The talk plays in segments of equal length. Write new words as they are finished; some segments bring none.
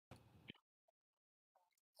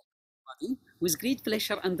everybody. With great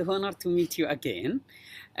pleasure and honor to meet you again.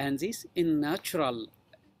 And this in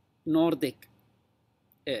Nordic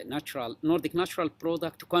Nordic Natural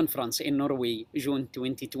Product Conference in Norway, June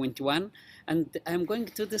 2021. And I'm going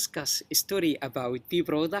to discuss a story about bee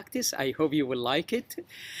products. I hope you will like it.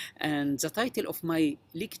 And the title of my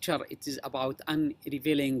lecture, it is about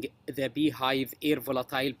unrevealing the beehive air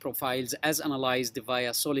volatile profiles as analyzed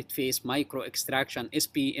via solid phase micro extraction,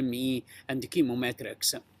 SPME, and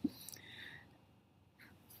chemometrics.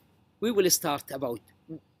 We will start about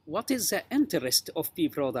what is the interest of bee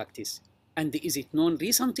products. And is it known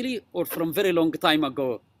recently or from very long time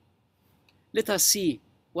ago? Let us see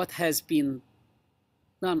what has been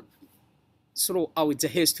done throughout the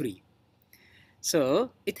history.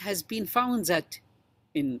 So it has been found that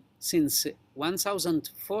since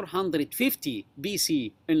 1450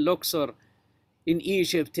 BC in Luxor in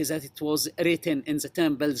Egypt, that it was written in the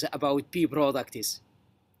temples about bee products.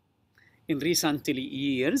 In recent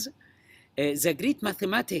years, the great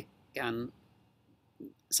mathematician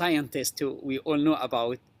scientist who we all know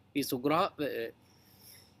about,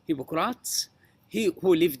 Hippocrates,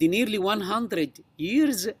 who lived nearly 100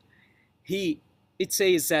 years, it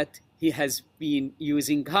says that he has been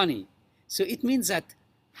using honey. So it means that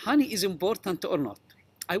honey is important or not.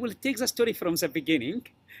 I will take the story from the beginning,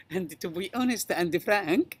 and to be honest and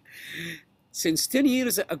frank, since 10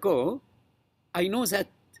 years ago, I know that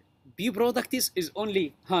bee product is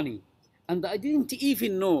only honey. And I didn't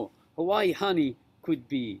even know why honey could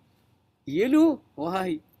be yellow,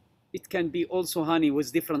 why it can be also honey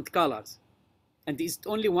with different colors. And it's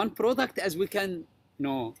only one product as we can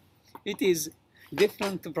know. It is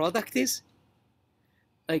different products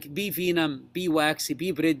like bee venom, bee wax,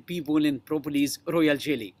 bee bread, bee pollen, propolis, royal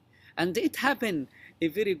jelly. And it happened a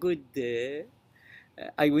very good,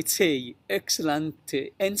 I would say, excellent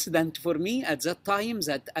incident for me at that time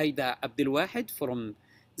that Aida Abdelwahed from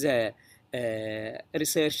the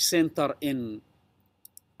research center in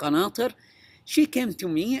Qanater, she came to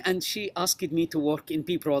me and she asked me to work in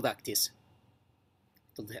bee products.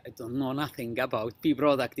 I don't know nothing about bee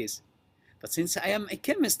products. But since I am a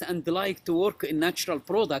chemist and like to work in natural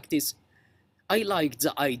products, I liked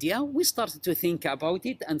the idea. We started to think about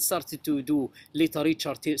it and started to do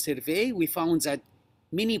literature survey. We found that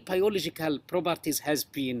many biological properties has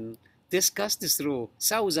been discussed through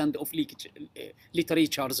thousands of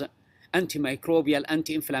literatures: antimicrobial,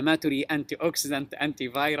 anti-inflammatory, antioxidant,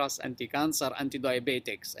 antivirus, anti-cancer,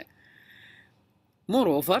 anti-diabetics.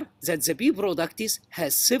 Moreover, that the bee product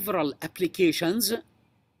has several applications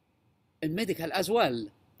in medical as well,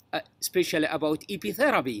 especially about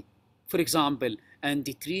epitherapy, for example, and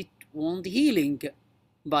the treat wound healing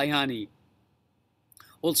by honey.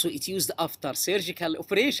 Also, it's used after surgical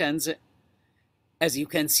operations, as you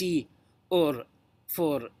can see, or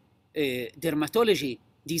for dermatology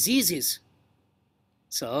diseases.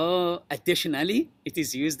 So, additionally, it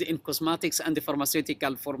is used in cosmetics and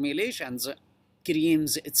pharmaceutical formulations,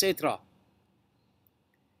 creams, etc.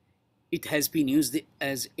 It has been used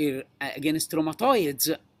as against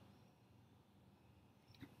rheumatoids.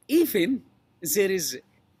 Even there is,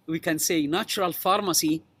 we can say, natural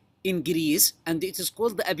pharmacy in Greece, and it is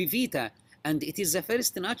called Abivita, and it is the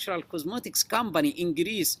first natural cosmetics company in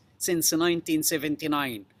Greece since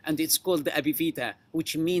 1979, and it's called Abivita,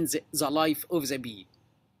 which means the life of the bee.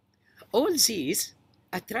 All these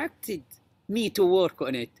attracted me to work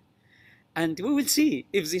on it, and we will see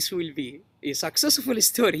if this will be a successful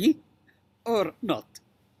story or not.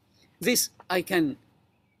 This I can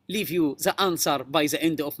leave you the answer by the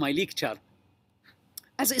end of my lecture.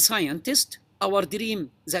 As a scientist, our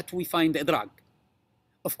dream that we find a drug.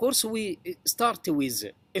 Of course, we start with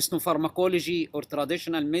ethnopharmacology or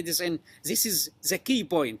traditional medicine. This is the key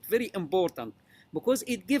point, very important, because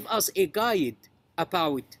it gives us a guide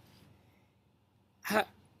about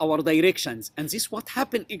our directions. And this is what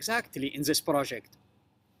happened exactly in this project.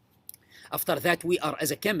 After that, we are,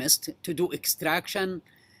 as a chemist, to do extraction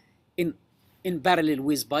in parallel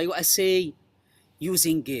with bioassay,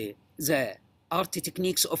 using the art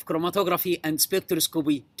techniques of chromatography and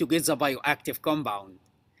spectroscopy to get the bioactive compound.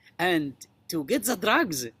 And to get the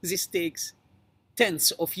drugs, this takes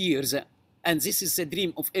tens of years. And this is the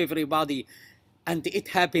dream of everybody. And it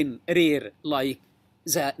happened rare, like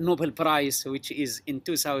the Nobel Prize, which is in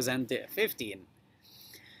 2015.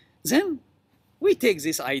 Then we take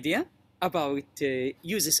this idea about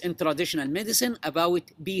uses in traditional medicine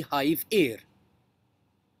about beehive air.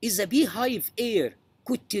 Is the beehive air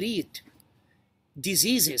could treat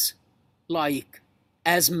diseases like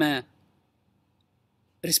asthma,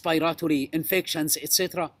 respiratory infections,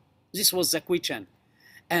 etc.? This was the question.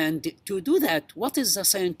 And to do that, what is the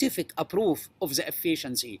scientific proof of the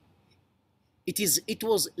efficiency? It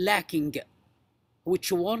was lacking,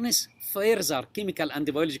 which warrants further chemical and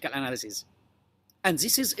biological analysis. And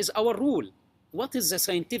this is our rule. What is the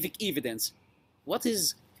scientific evidence? What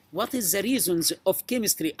is the reasons of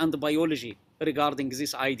chemistry and biology regarding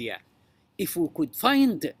this idea? If we could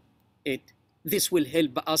find it, this will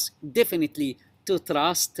help us definitely to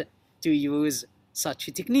trust to use such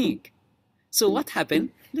a technique. So what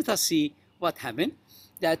happened? Let us see what happened.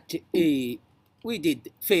 That we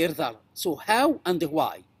did further. So how and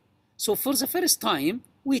why? So for the first time,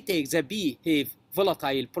 we take the beehive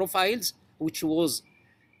volatile profiles, which was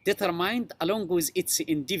determined along with its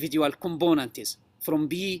individual components from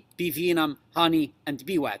bee venom, honey, and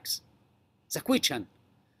beeswax. The question,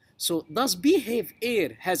 so does beehive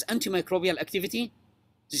air has antimicrobial activity?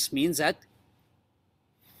 This means that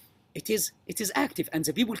it is active and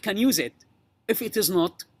the people can use it. If it is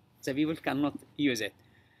not, the people cannot use it.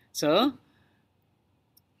 So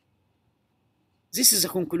this is a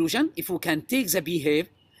conclusion. If we can take the beehive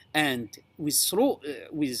and with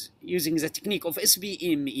using the technique of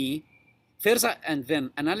SPME, further and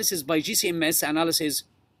then analysis by GCMS analysis,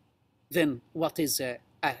 then what is the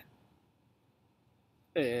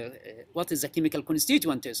chemical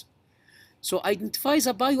constituents? So identify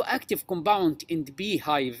the bioactive compound in the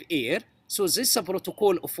beehive air. So this is a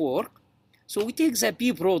protocol of work. So we take the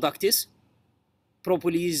bee products,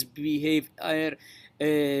 propolis, beehive air,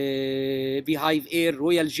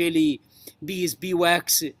 royal jelly, bees,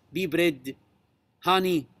 beeswax, bee bread,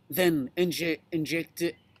 honey, then inject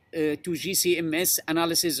to GCMS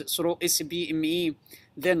analysis through SPME,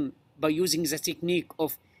 then by using the technique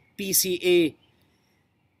of PCA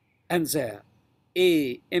and the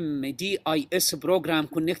AMDIS program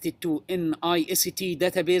connected to NIST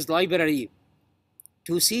database library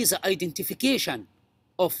to see the identification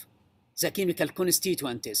of the chemical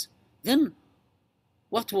constituents. Then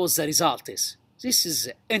what was the result? This is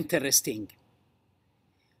interesting.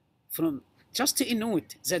 Just to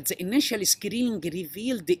note that the initial screening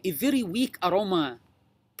revealed a very weak aroma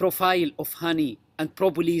profile of honey and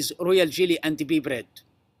propolis, royal jelly, and bee bread.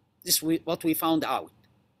 This is what we found out.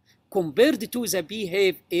 Compared to the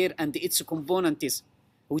beehive air and its components,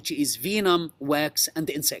 which is venom, wax, and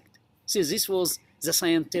insect. So this was the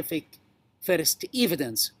scientific first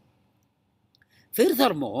evidence.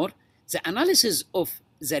 Furthermore, the analysis of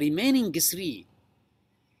the remaining three,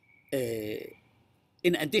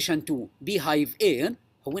 in addition to beehive air,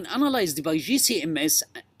 when analyzed by GCMS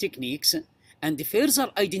techniques and the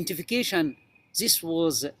further identification, this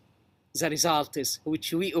was the results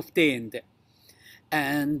which we obtained.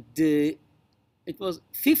 And it was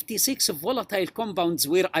 56 volatile compounds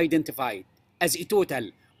were identified as a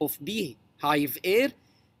total of beehive air,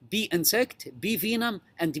 bee insect, bee venom,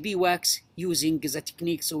 and bee wax using the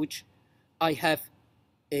techniques which I have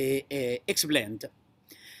explained.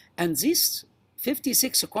 And these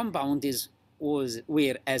 56 compounds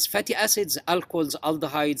were as fatty acids, alcohols,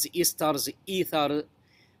 aldehydes, esters, ether,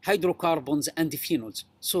 hydrocarbons, and phenols.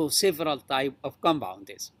 So several types of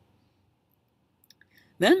compounds.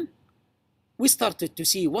 Then we started to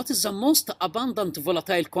see what is the most abundant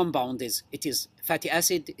volatile compound is. It is fatty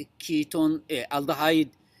acid, ketone,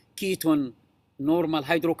 aldehyde, ketone, normal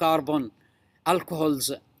hydrocarbon,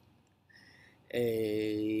 alcohols,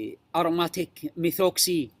 aromatic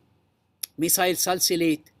methoxy, methyl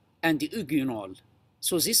salicylate, and eugenol.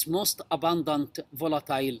 So this most abundant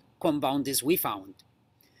volatile compounds we found.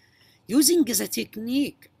 Using the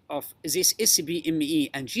technique of this SPME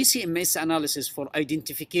and GCMS analysis for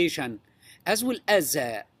identification, as well as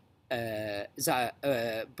the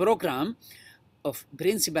program of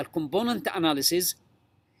principal component analysis,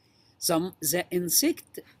 the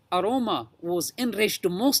insect aroma was enriched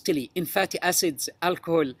mostly in fatty acids,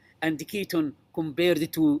 alcohol, and ketone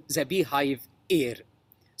compared to the beehive air.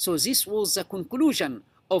 So this was the conclusion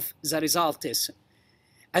of the results.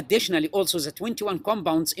 Additionally, also the 21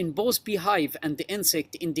 compounds in both beehive and the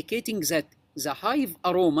insect indicating that the hive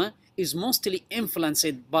aroma is mostly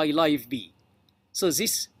influenced by live bee. So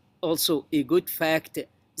this also a good fact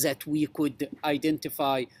that we could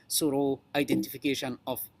identify through identification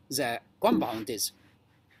of the compounds.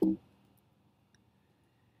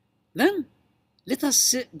 Then let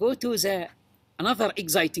us go to another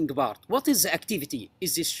exciting part. What is the activity?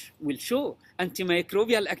 Is this will show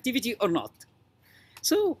antimicrobial activity or not?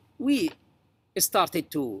 So we started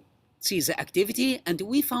to see the activity, and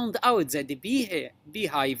we found out that the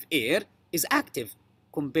beehive air is active,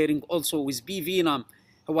 comparing also with bee venom,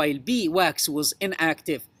 while bee wax was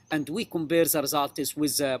inactive, and we compare the results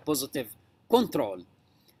with the positive control.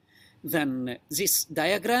 then this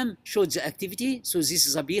diagram shows the activity. So this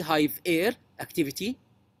is a beehive air activity,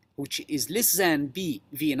 which is less than bee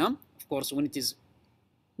venom. Of course, when it is,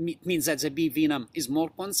 it means that the bee venom is more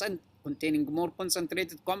containing more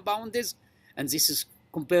concentrated compounds, and this is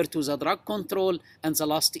compared to the drug control, and the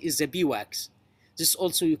last is the bee wax. This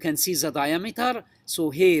also you can see the diameter. So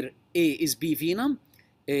here A is bee venom,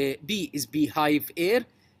 B is beehive air,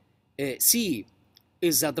 C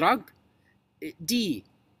is the drug, D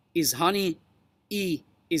is honey, E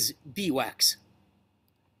is bee wax.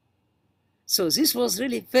 So this was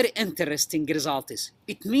really very interesting results.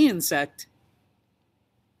 It means that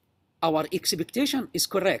our expectation is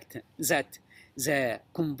correct, that the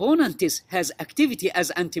component has activity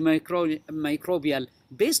as antimicrobial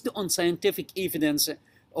based on scientific evidence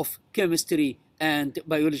of chemistry and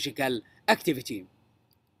biological activity.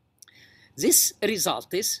 This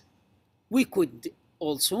result is, we could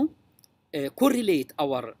also correlate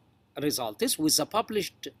our results with the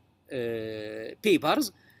published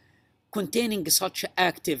papers containing such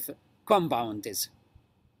active compounds.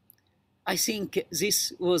 I think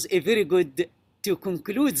this was a very good to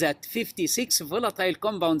conclude that 56 volatile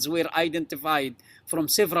compounds were identified from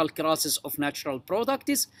several classes of natural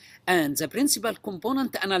products, and the principal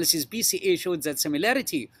component analysis BCA showed that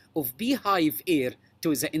similarity of beehive air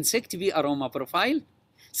to the insect bee aroma profile.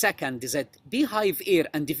 Second, that beehive air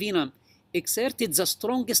and venom exerted the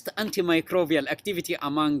strongest antimicrobial activity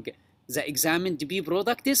among the examined bee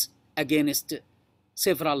products against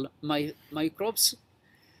several microbes.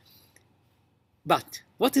 But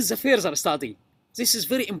what is the further study? This is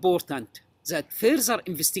very important, that further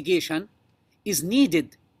investigation is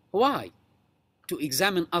needed. Why? To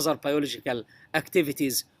examine other biological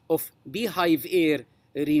activities of beehive air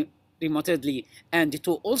remotely, and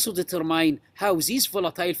to also determine how these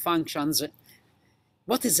volatile functions,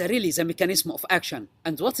 what is really the mechanism of action,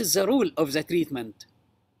 and what is the role of the treatment.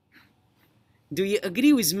 Do you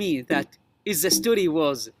agree with me that is the story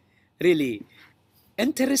was really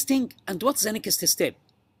interesting, and what's the next step?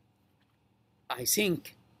 I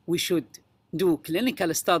think we should do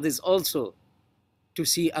clinical studies also to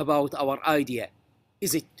see about our idea.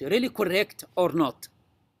 Is it really correct or not?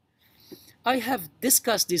 I have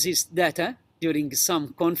discussed this data during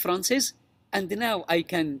some conferences, and now I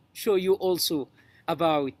can show you also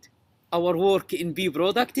about our work in bee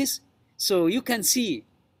products. So you can see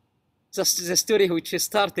the story which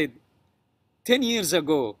started 10 years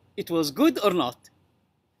ago. It was good or not?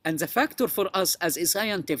 And the factor for us as a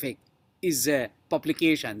scientific is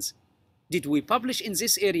publications. Did we publish in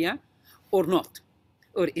this area or not?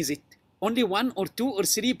 Or is it only 1 or 2 or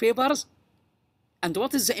 3 papers? And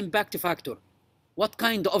what is the impact factor? What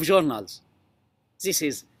kind of journals? This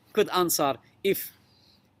is could answer if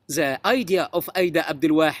the idea of Aida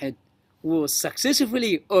Abdul Wahid was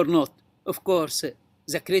successfully or not. Of course,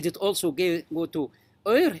 the credit also go to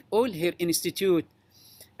all her institute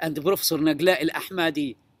and Professor Nagla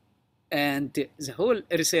Al-Ahmadi and the whole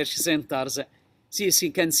research centers. As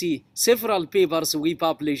you can see, several papers we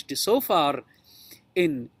published so far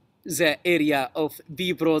in the area of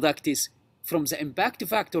bee products. From the impact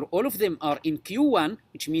factor, all of them are in Q1,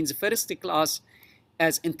 which means first class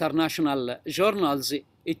as international journals.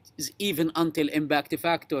 It is even until impact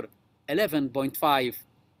factor 11.5.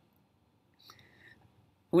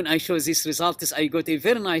 When I show these results, I got a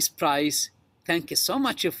very nice prize. Thank you so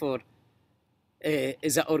much for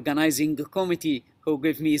the organizing committee who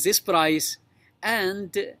gave me this prize.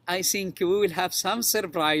 And I think we will have some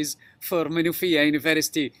surprise for Menifee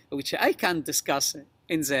University, which I can discuss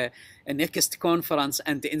in the next conference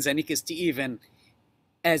and in the next event,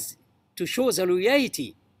 as to show the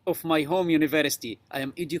loyalty of my home university. I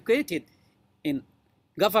am educated in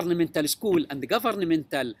governmental school and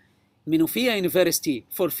governmental Menifee University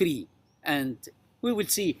for free, and we will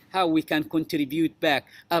see how we can contribute back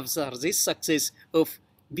after this success of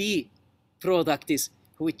bee products,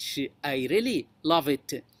 which I really love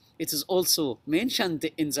it. It is also mentioned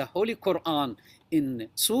in the Holy Quran in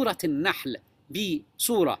Surah An-Nahl, bee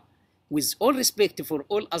surah. With all respect for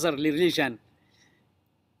all other religion,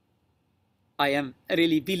 I am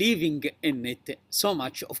really believing in it so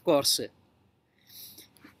much, of course.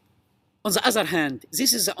 On the other hand,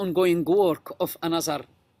 this is the ongoing work of another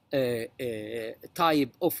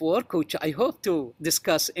type of work, which I hope to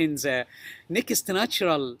discuss in the next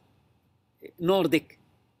natural Nordic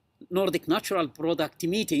natural product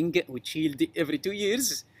meeting, which held every 2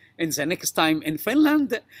 years, in the next time in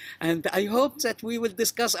Finland. And I hope that we will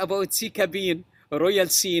discuss about Zika bean, royal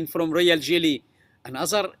scene from royal jelly,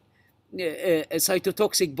 another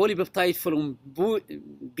cytotoxic polypeptide from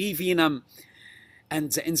bee venom,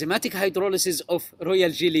 and the enzymatic hydrolysis of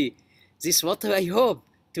royal jelly, This is what I hope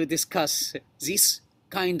to discuss, this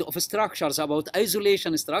kind of structures about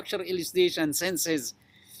isolation, structure elucidation, senses.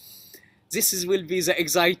 This will be the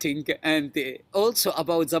exciting, and also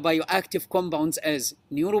about the bioactive compounds as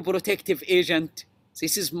neuroprotective agent.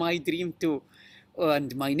 This is my dream too,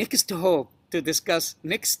 and my next hope to discuss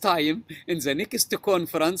next time in the next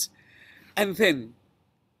conference. And then,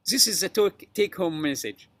 this is the take-home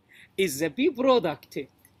message. Is the bee product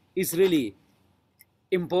is really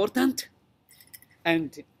important?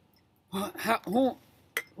 And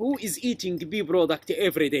who is eating bee product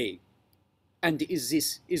every day? And is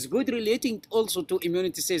this good relating also to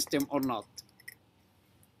immunity system or not?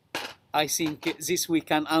 I think this we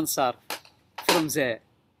can answer from the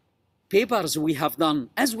papers we have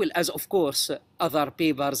done, as well as, of course, other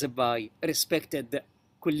papers by respected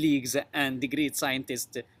colleagues and great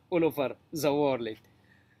scientists all over the world.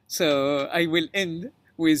 So I will end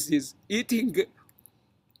with this: eating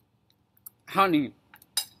honey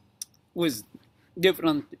with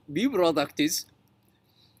different bee products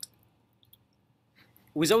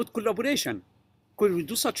without collaboration. Could we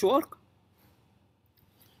do such work?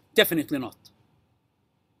 Definitely not.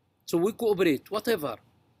 So we cooperate, whatever.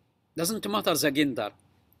 Doesn't matter the gender.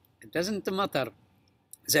 It doesn't matter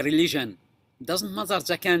the religion. It doesn't matter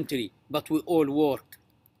the country, but we all work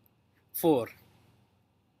for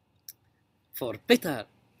better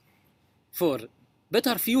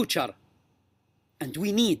future. And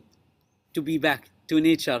we need to be back to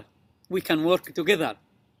nature. We can work together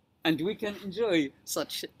and we can enjoy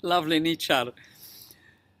such lovely nature.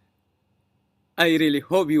 I really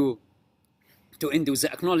hope you to end with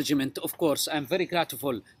the acknowledgement. Of course, I'm very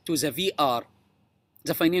grateful to the VR,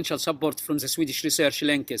 the financial support from the Swedish Research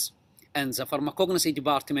Links and the Pharmacognosy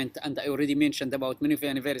Department, and I already mentioned about Minnesota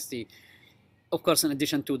University. Of course, in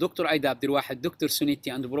addition to Dr. Aida Abdelwahid, Dr.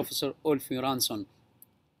 Sunetti, and Professor Ulf Göransson.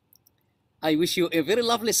 I wish you a very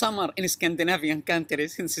lovely summer in Scandinavian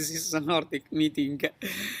countries, since this is a Nordic meeting.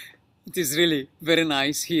 It is really very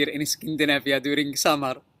nice here in Scandinavia during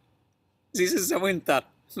summer. This is the winter,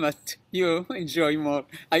 but you enjoy more.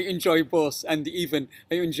 I enjoy both, and even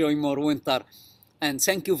I enjoy more winter. And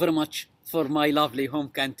thank you very much for my lovely home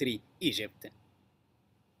country, Egypt.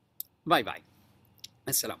 Bye-bye.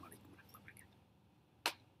 Assalamu alaikum.